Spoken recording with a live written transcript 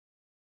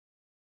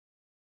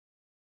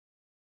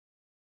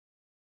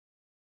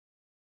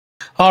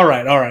All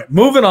right, all right.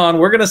 Moving on.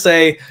 We're gonna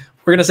say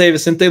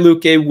Vicente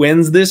Luque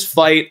wins this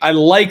fight. I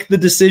like the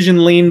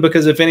decision lean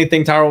because if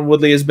anything, Tyron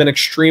Woodley has been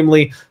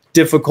extremely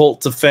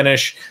difficult to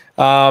finish.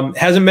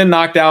 Hasn't been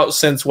knocked out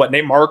since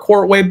Nate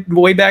Marquardt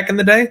way back in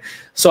the day.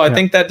 So I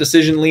think that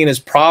decision lean is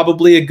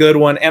probably a good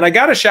one. And I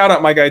got to shout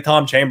out my guy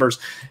Tom Chambers.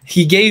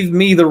 He gave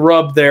me the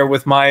rub there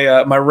with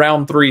my my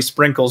round 3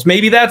 sprinkles.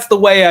 Maybe that's the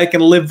way I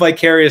can live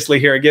vicariously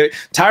here. Get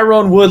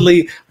Tyron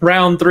Woodley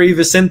round 3,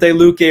 Vicente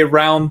Luque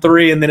round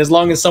 3, and then as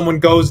long as someone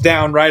goes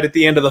down right at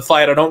the end of the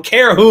fight, I don't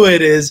care who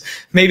it is.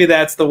 Maybe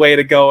that's the way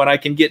to go, and I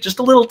can get just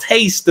a little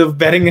taste of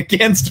betting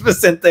against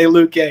Vicente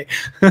Luque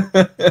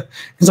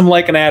because I'm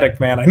like an addict,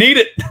 man. I need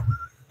it.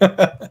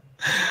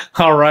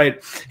 All right.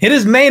 It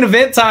is main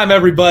event time,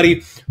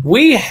 everybody.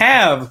 We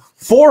have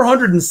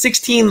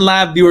 416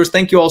 live viewers.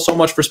 Thank you all so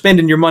much for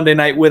spending your Monday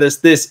night with us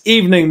this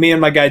evening. Me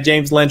and my guy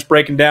James Lynch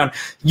breaking down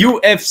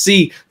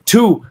UFC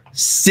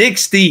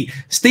 260.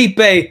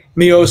 Stipe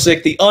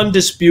Miocic, the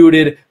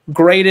undisputed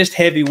greatest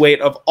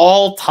heavyweight of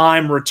all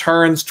time,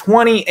 returns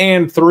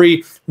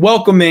 20-3,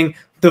 welcoming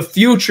the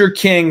future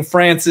king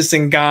Francis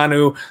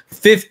Ngannou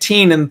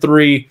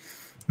 15-3.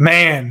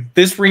 Man,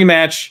 this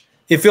rematch,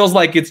 it feels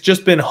like it's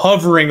just been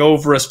hovering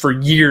over us for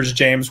years,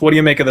 James. What do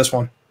you make of this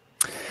one?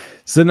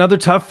 It's another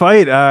tough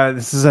fight.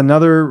 This is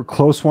another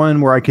close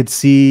one where I could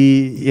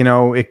see,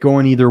 it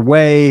going either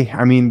way.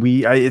 I mean,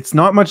 it's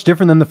not much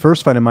different than the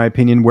first fight, in my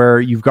opinion, where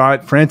you've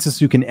got Francis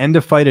who can end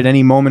a fight at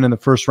any moment in the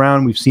first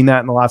round. We've seen that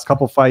in the last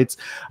couple fights.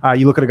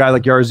 You look at a guy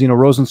like Jairzinho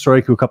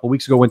Rozenstruik, who a couple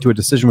weeks ago went to a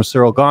decision with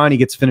Cyril Gane. He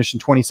gets finished in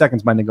 20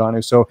 seconds by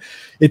Ngannou. So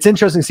it's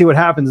interesting to see what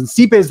happens. And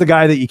Stipe is the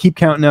guy that you keep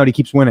counting out. He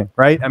keeps winning,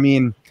 right? I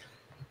mean,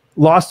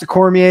 lost to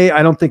Cormier.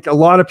 I don't think a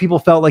lot of people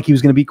felt like he was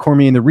going to beat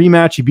Cormier in the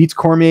rematch. He beats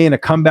Cormier in a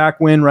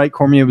comeback win, right?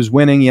 Cormier was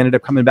winning. He ended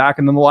up coming back.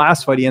 And then the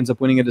last fight, he ends up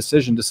winning a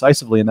decision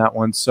decisively in that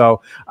one.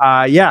 So,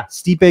 yeah,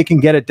 Stipe can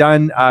get it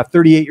done.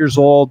 38 years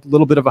old, a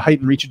little bit of a height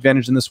and reach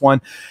advantage in this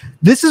one.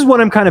 This is what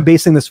I'm kind of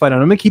basing this fight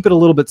on. I'm going to keep it a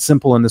little bit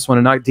simple in this one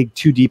and not dig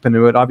too deep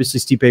into it. Obviously,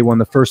 Stipe won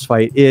the first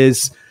fight.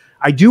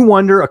 I do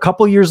wonder, a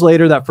couple years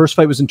later, that first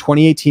fight was in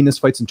 2018. This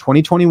fight's in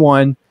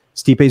 2021.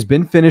 Stipe's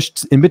been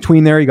finished in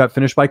between there. He got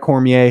finished by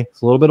Cormier.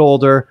 He's a little bit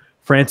older.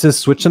 Francis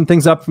switched some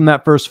things up from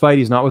that first fight.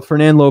 He's not with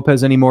Fernand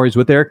Lopez anymore. He's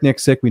with Eric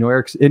Nicksick. We know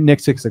Eric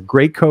Nicksick's a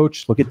great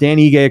coach. Look at Dan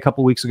Ige a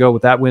couple weeks ago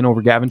with that win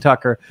over Gavin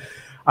Tucker.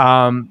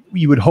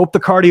 You would hope the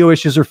cardio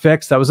issues are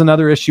fixed. That was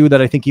another issue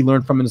that I think he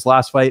learned from in his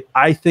last fight.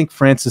 I think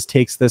Francis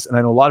takes this, and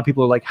I know a lot of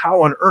people are like,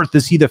 how on earth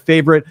is he the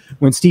favorite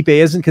when Stipe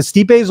isn't? Because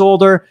Stipe's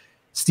older.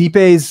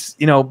 Stipe's,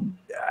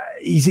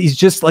 he's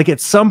just like, at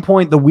some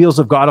point the wheels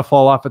have got to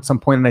fall off at some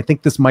point, and I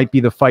think this might be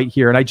the fight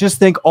here. And I just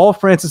think all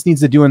Francis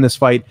needs to do in this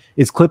fight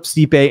is clip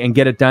Stipe and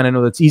get it done. I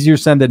know that's easier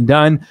said than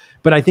done,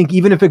 but I think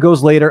even if it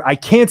goes later, I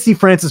can't see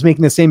Francis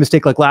making the same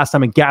mistake like last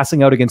time and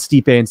gassing out against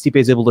Stipe, and Stipe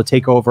is able to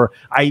take over.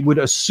 I would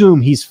assume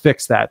he's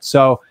fixed that.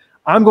 So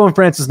I'm going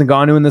Francis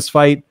Ngannou in this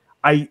fight.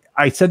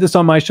 I said this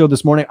on my show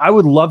this morning. I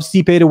would love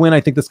Stipe to win. I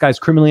think this guy's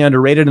criminally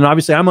underrated, and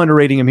obviously I'm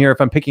underrating him here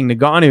if I'm picking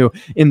Ngannou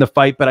in the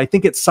fight, but I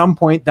think at some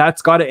point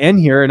that's got to end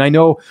here. And I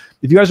know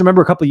if you guys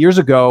remember a couple of years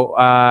ago,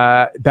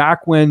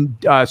 back when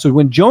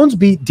when Jones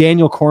beat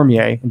Daniel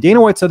Cormier, and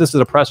Dana White said this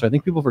as a presser, I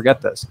think people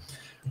forget this.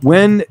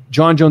 When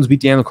John Jones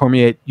beat Daniel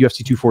Cormier at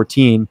UFC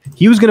 214,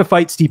 he was going to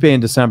fight Stipe in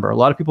December. A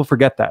lot of people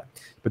forget that.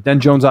 But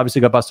then Jones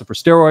obviously got busted for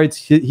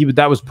steroids.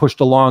 That was pushed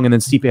along, and then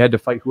Stipe had to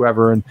fight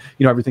whoever, and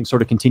everything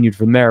sort of continued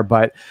from there.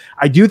 But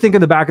I do think in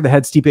the back of the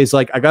head, Stipe's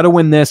like, I got to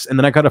win this, and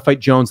then I got to fight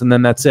Jones, and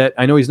then that's it.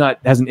 I know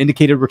hasn't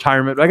indicated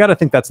retirement, but I got to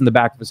think that's in the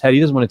back of his head. He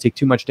doesn't want to take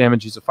too much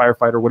damage. He's a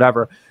firefighter,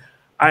 whatever.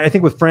 I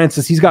think with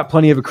Francis, he's got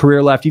plenty of a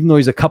career left, even though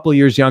he's a couple of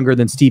years younger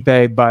than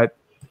Stipe. But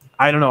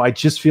I don't know. I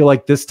just feel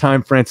like this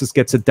time Francis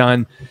gets it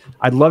done.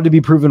 I'd love to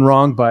be proven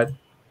wrong, but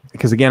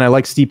because, again, I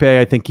like Stipe.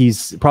 I think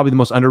he's probably the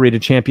most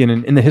underrated champion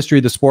in the history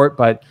of the sport,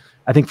 but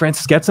I think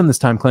Francis gets him this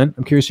time, Clint.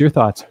 I'm curious your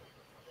thoughts.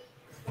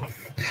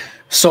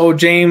 So,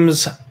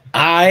 James,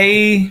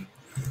 I'm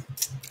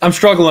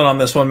struggling on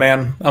this one,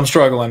 man. I'm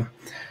struggling.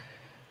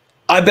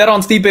 I bet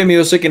on Stipe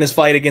Miocic in his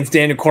fight against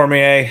Daniel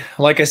Cormier.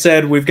 Like I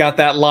said, we've got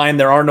that line,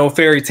 there are no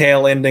fairy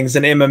tale endings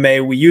in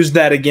MMA. We used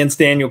that against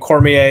Daniel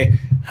Cormier.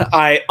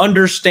 I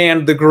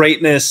understand the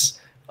greatness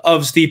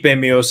of Stipe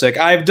Miocic.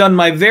 I've done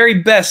my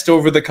very best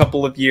over the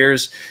couple of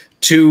years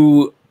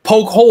to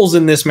poke holes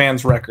in this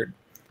man's record.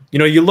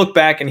 You look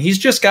back and he's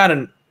just got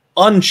an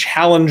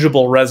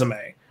unchallengeable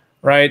resume,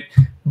 right?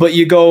 But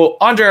you go,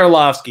 Andre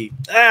Arlovsky,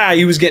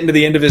 he was getting to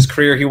the end of his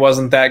career. He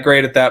wasn't that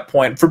great at that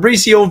point.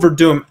 Fabricio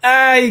Verdum,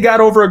 he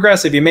got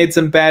over-aggressive. He made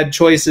some bad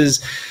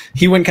choices.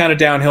 He went kind of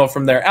downhill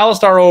from there.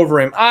 Alistair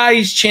Overeem,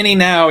 he's chinny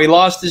now. He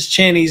lost his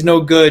chin. He's no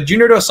good.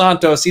 Junior Dos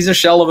Santos, he's a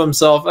shell of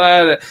himself.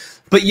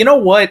 But you know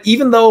what?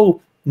 Even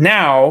though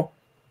now,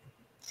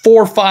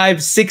 4,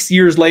 5, 6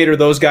 years later,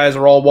 those guys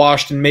are all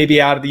washed and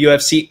maybe out of the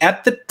UFC,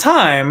 at the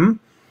time,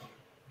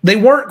 they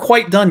weren't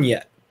quite done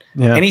yet.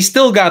 Yeah. And he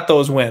still got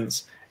those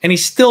wins. And he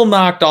still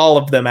knocked all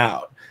of them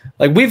out.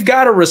 Like, we've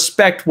got to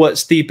respect what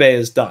Stipe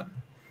has done.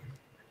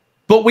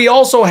 But we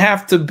also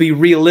have to be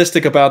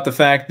realistic about the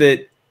fact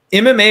that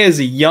MMA is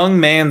a young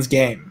man's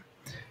game.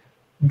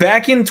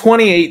 Back in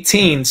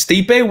 2018,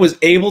 Stipe was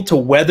able to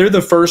weather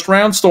the first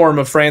round storm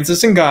of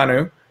Francis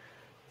Ngannou.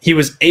 He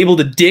was able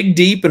to dig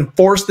deep and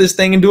force this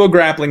thing into a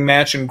grappling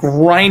match and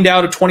grind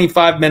out a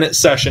 25-minute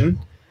session.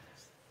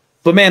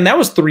 But man, that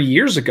was 3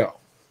 years ago.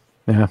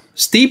 Yeah.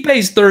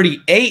 Stipe's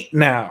 38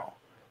 now.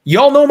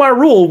 Y'all know my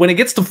rule. When it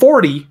gets to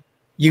 40,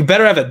 you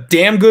better have a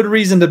damn good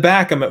reason to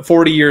back him at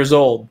 40 years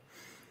old.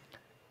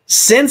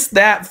 Since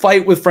that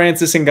fight with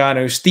Francis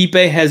Ngannou,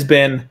 Stipe has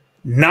been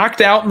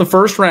knocked out in the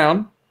first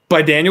round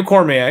by Daniel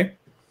Cormier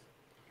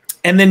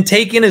and then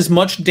taken as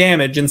much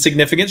damage and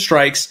significant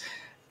strikes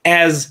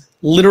as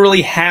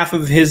literally half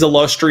of his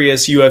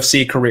illustrious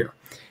UFC career.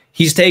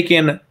 He's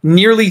taken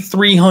nearly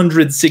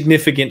 300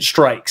 significant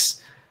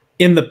strikes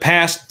in the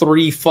past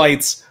 3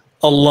 fights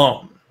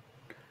alone.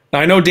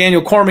 Now, I know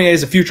Daniel Cormier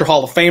is a future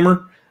Hall of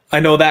Famer. I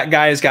know that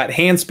guy has got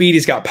hand speed,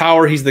 he's got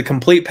power, he's the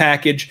complete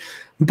package.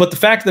 But the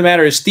fact of the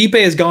matter is Stipe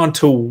has gone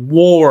to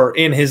war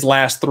in his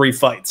last 3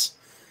 fights.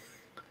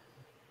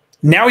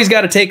 Now he's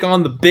got to take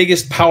on the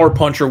biggest power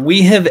puncher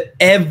we have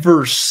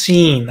ever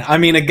seen. I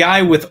mean, a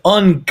guy with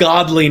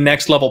ungodly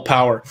next-level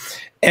power.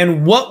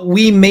 And what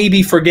we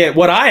maybe forget,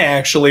 what I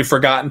actually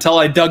forgot until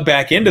I dug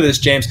back into this,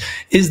 James,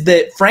 is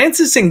that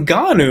Francis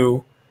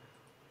Ngannou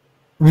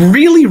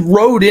really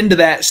rode into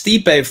that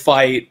Stipe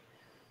fight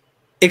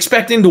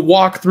expecting to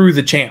walk through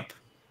the champ.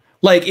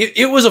 Like,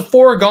 it was a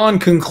foregone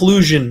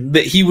conclusion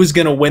that he was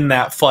going to win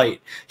that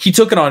fight. He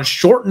took it on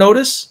short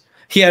notice.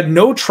 He had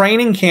no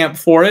training camp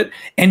for it.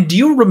 And do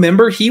you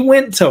remember he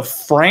went to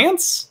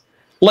France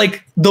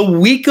like the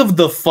week of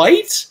the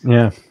fight?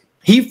 Yeah.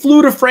 He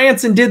flew to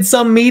France and did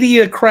some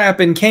media crap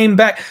and came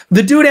back.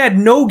 The dude had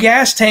no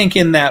gas tank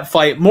in that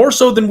fight, more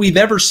so than we've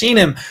ever seen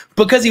him,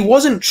 because he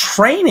wasn't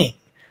training.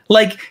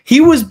 Like,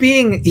 he was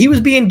being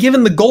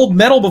given the gold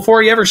medal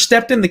before he ever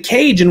stepped in the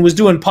cage and was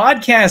doing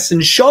podcasts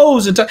and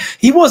shows. And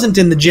he wasn't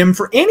in the gym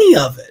for any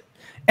of it.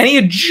 And he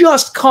had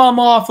just come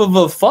off of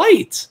a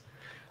fight.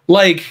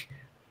 Like,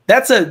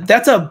 that's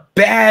a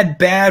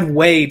bad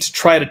way to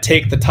try to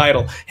take the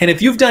title. And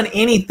if you've done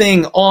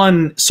anything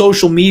on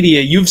social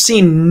media, you've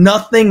seen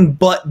nothing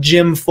but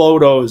gym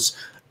photos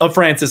of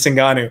Francis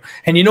Ngannou.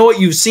 And you know what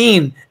you've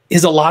seen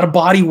is a lot of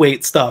body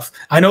weight stuff.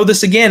 I know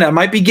this again. I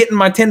might be getting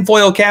my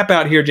tinfoil cap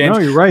out here, James.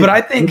 No, you're right. But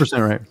I think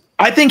 100% right.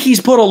 I think he's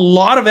put a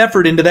lot of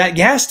effort into that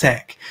gas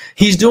tank.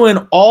 He's doing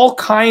all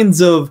kinds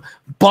of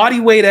body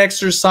weight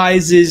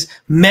exercises,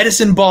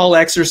 medicine ball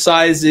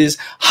exercises,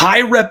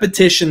 high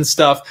repetition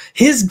stuff.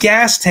 His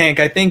gas tank,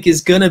 I think, is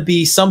going to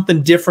be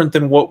something different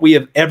than what we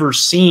have ever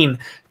seen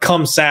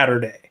come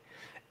Saturday.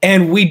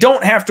 And we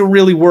don't have to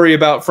really worry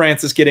about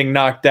Francis getting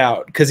knocked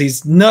out because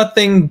he's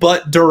nothing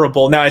but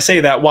durable. Now, I say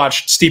that,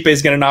 watch,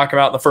 Stipe's going to knock him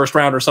out in the first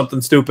round or something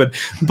stupid.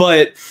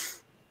 But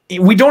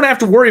we don't have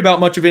to worry about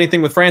much of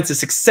anything with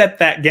Francis except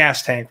that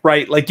gas tank,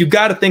 right? Like, you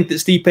got to think that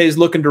Stipe is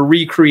looking to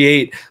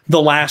recreate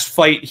the last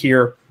fight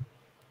here,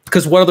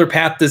 because what other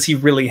path does he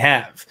really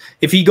have?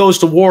 If he goes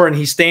to war and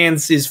he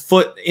stands his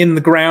foot in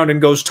the ground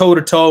and goes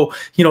toe-to-toe,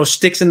 you know,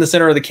 sticks in the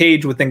center of the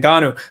cage with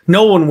Ngannou,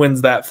 no one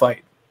wins that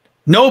fight.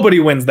 Nobody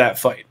wins that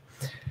fight.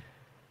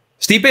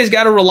 Stipe's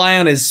got to rely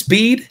on his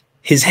speed,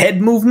 his head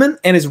movement,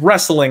 and his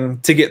wrestling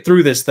to get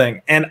through this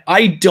thing. And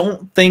I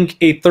don't think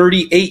a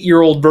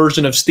 38-year-old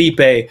version of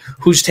Stipe,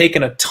 who's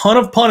taken a ton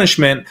of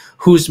punishment,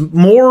 who's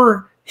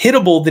more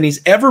hittable than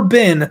he's ever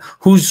been,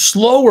 who's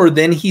slower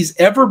than he's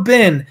ever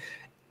been,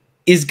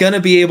 is going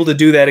to be able to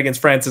do that against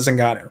Francis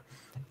Ngannou.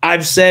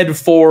 I've said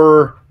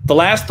for the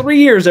last 3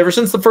 years, ever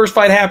since the first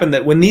fight happened,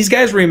 that when these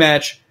guys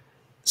rematch,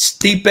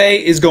 Stipe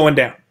is going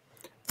down.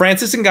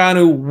 Francis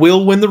Ngannou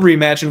will win the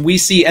rematch, and we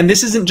see, and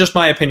this isn't just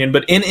my opinion,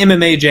 but in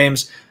MMA,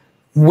 James,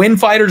 when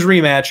fighters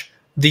rematch,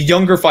 the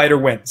younger fighter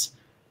wins.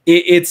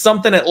 It's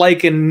something at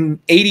like an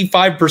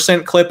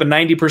 85% clip, a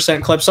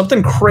 90% clip,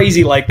 something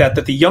crazy like that,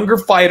 that the younger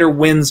fighter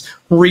wins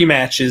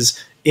rematches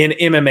in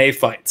MMA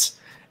fights.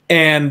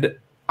 And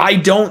I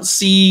don't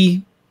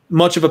see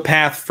much of a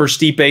path for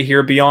Stipe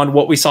here beyond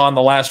what we saw in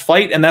the last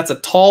fight, and that's a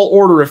tall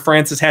order if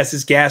Francis has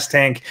his gas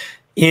tank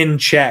in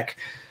check.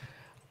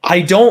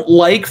 I don't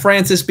like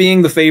Francis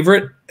being the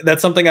favorite.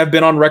 That's something I've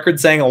been on record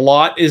saying a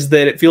lot, is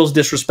that it feels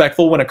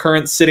disrespectful when a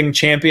current sitting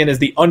champion is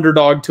the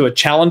underdog to a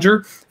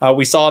challenger.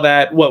 We saw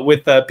that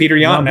with Peter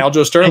Yan and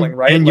Aljo Sterling,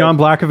 right? And Jan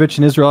Blachowicz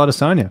and Israel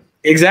Adesanya.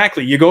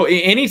 Exactly. You go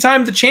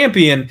anytime the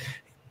champion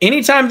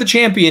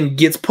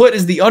gets put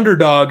as the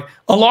underdog,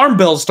 alarm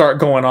bells start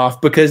going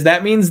off, because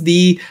that means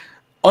the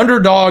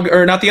underdog,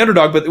 or not the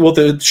underdog, but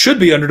the should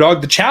be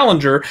underdog, the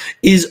challenger,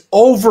 is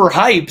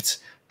overhyped.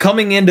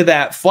 Coming into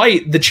that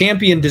fight, the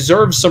champion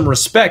deserves some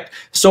respect.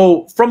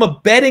 So from a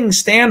betting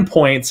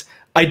standpoint,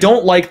 I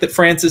don't like that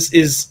Francis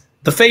is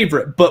the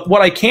favorite. But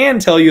what I can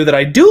tell you that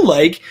I do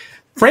like,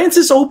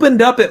 Francis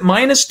opened up at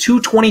minus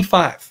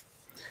 225.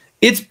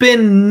 It's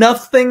been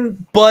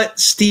nothing but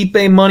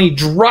Stipe money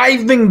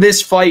driving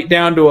this fight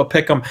down to a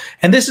pick'em.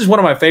 And this is one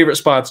of my favorite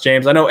spots,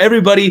 James. I know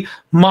everybody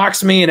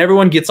mocks me and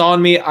everyone gets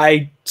on me.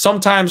 I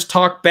sometimes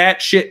talk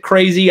batshit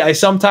crazy. I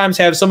sometimes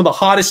have some of the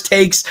hottest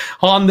takes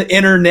on the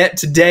internet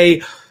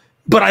today,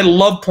 but I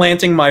love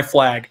planting my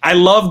flag. I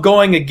love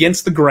going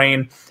against the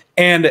grain,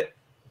 and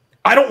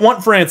I don't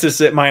want Francis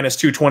at minus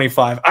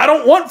 225. I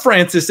don't want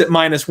Francis at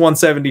minus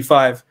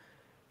 175.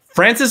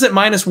 Francis at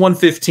minus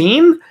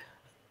 115?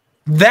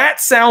 That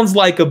sounds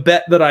like a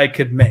bet that I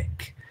could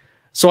make.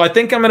 So I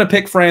think I'm going to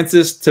pick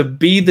Francis to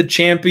be the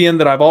champion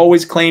that I've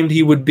always claimed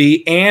he would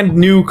be and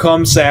new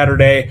come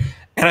Saturday.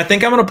 And I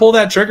think I'm going to pull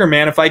that trigger,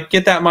 man. If I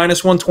get that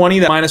minus 120,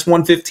 that minus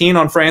 115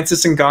 on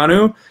Francis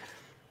Ngannou,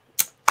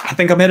 I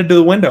think I'm headed to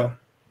the window.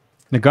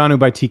 Ngannou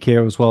by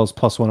TKO as well as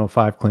plus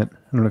 105, Clint. I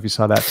don't know if you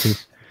saw that too.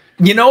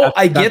 You know,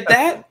 I get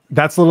that.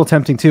 That's a little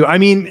tempting too. I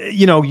mean,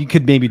 you know, you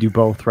could maybe do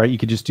both, right? You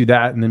could just do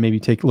that and then maybe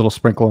take a little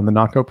sprinkle on the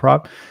knockout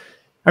prop.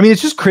 I mean,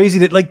 it's just crazy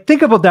that, like,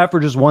 think about that for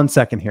just 1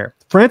 second here.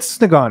 Francis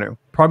Ngannou,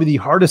 probably the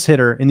hardest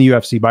hitter in the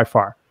UFC by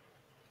far,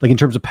 like in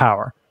terms of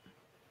power.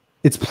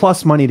 It's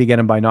plus money to get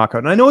him by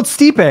knockout. And I know it's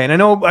Stipe, and I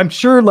know, I'm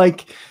sure,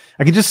 like,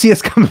 I could just see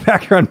us coming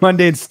back here on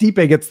Monday and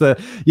Stipe gets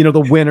the, you know, the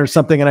win or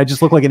something, and I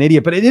just look like an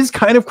idiot. But it is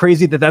kind of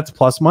crazy that that's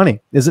plus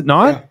money, is it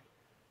not?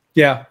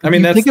 Yeah. I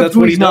mean, that's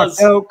what he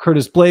does. Out,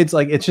 Curtis Blades,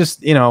 like, it's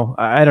just, you know,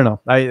 I don't know.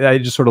 I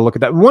just sort of look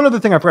at that. One other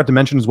thing I forgot to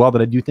mention as well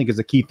that I do think is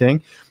a key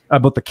thing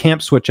about the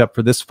camp switch up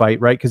for this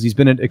fight, right? Because he's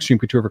been at Extreme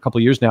Couture for a couple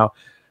of years now.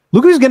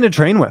 Look who's getting to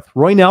train with.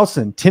 Roy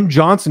Nelson, Tim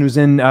Johnson, who's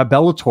in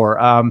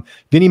Bellator,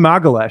 Vinny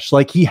Magalesh.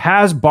 Like, he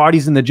has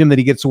bodies in the gym that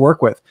he gets to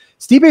work with.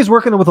 Stipe's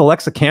working with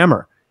Alexa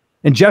Kammer.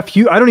 And Jeff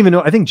Hughes, I don't even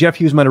know. I think Jeff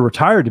Hughes might have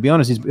retired, to be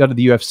honest. He's out of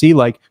the UFC.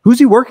 Like, who's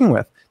he working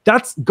with?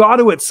 That's got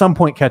to at some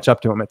point catch up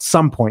to him. At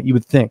some point, you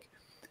would think.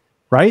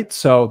 Right?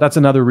 So that's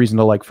another reason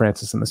to like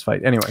Francis in this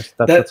fight. Anyways,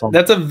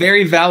 that's a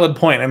very valid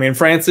point. I mean,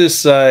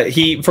 Francis,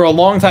 he, for a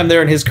long time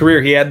there in his career,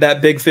 he had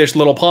that big fish,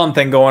 little pond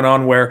thing going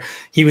on where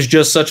he was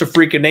just such a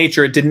freak of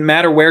nature. It didn't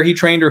matter where he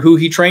trained or who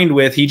he trained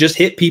with. He just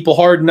hit people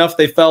hard enough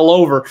they fell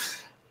over.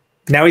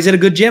 Now he's at a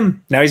good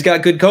gym. Now he's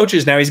got good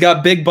coaches. Now he's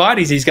got big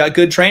bodies. He's got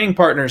good training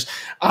partners.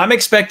 I'm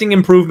expecting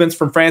improvements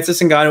from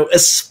Francis Ngannou,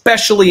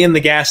 especially in the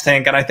gas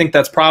tank, and I think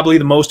that's probably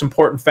the most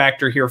important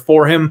factor here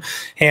for him.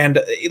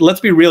 And let's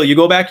be real. You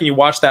go back and you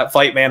watch that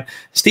fight, man.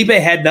 Stipe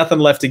had nothing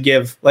left to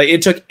give. Like,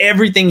 it took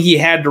everything he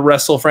had to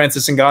wrestle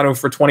Francis Ngannou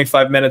for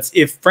 25 minutes.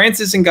 If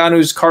Francis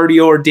Ngannou's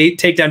cardio or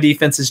takedown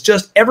defense is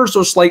just ever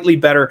so slightly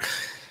better,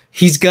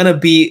 he's going to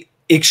be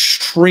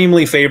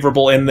extremely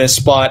favorable in this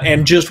spot,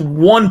 and just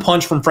one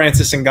punch from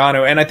Francis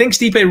Ngannou. And I think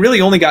Stipe really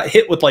only got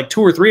hit with like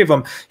 2 or 3 of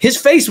them. His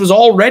face was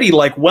already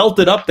like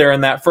welted up there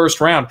in that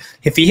first round.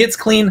 If he hits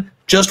clean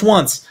just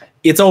once,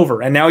 it's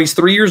over. And now he's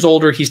 3 years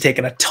older. He's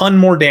taken a ton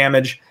more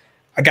damage.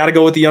 I got to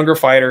go with the younger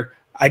fighter.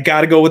 I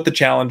got to go with the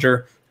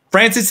challenger.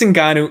 Francis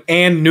Ngannou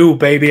and new,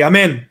 baby. I'm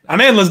in.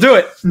 Let's do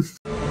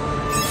it.